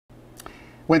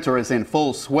Winter is in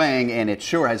full swing, and it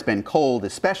sure has been cold,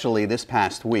 especially this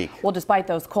past week. Well, despite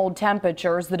those cold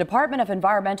temperatures, the Department of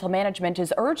Environmental Management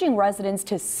is urging residents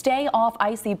to stay off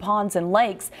icy ponds and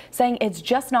lakes, saying it's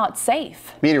just not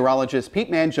safe. Meteorologist Pete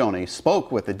Mangione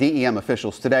spoke with the DEM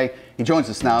officials today. He joins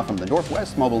us now from the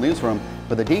Northwest Mobile Newsroom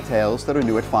for the details that are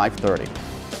new at 5:30.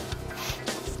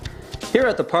 Here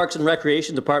at the Parks and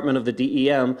Recreation Department of the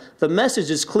DEM, the message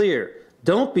is clear.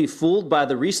 Don't be fooled by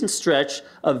the recent stretch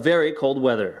of very cold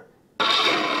weather.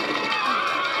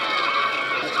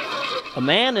 A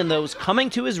man and those coming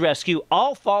to his rescue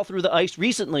all fall through the ice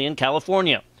recently in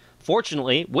California.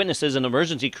 Fortunately, witnesses and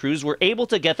emergency crews were able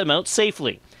to get them out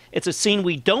safely. It's a scene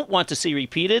we don't want to see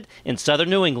repeated in southern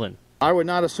New England. I would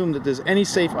not assume that there's any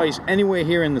safe ice anywhere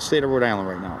here in the state of Rhode Island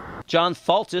right now. John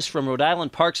Faltis from Rhode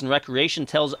Island Parks and Recreation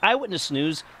tells Eyewitness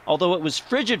News, although it was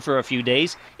frigid for a few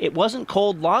days, it wasn't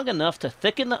cold long enough to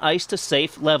thicken the ice to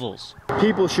safe levels.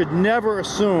 People should never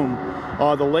assume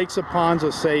the lakes or ponds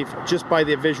are safe just by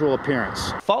their visual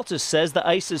appearance. Faltis says the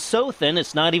ice is so thin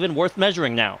it's not even worth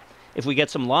measuring now. If we get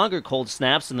some longer cold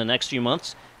snaps in the next few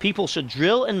months, people should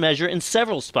drill and measure in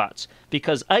several spots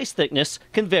because ice thickness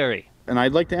can vary. And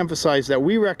I'd like to emphasize that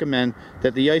we recommend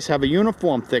that the ice have a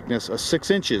uniform thickness of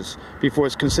 6 inches before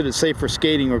it's considered safe for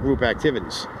skating or group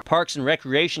activities. Parks and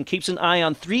Recreation keeps an eye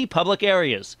on 3 public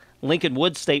areas: Lincoln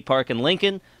Woods State Park in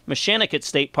Lincoln, Mechanicat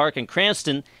State Park in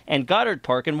Cranston, and Goddard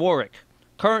Park in Warwick.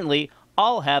 Currently,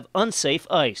 all have unsafe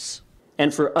ice.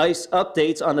 And for ice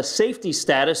updates on the safety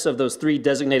status of those 3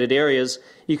 designated areas,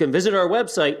 you can visit our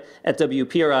website at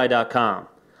WPRI.com.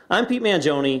 I'm Pete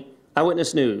Mangione,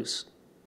 Eyewitness News.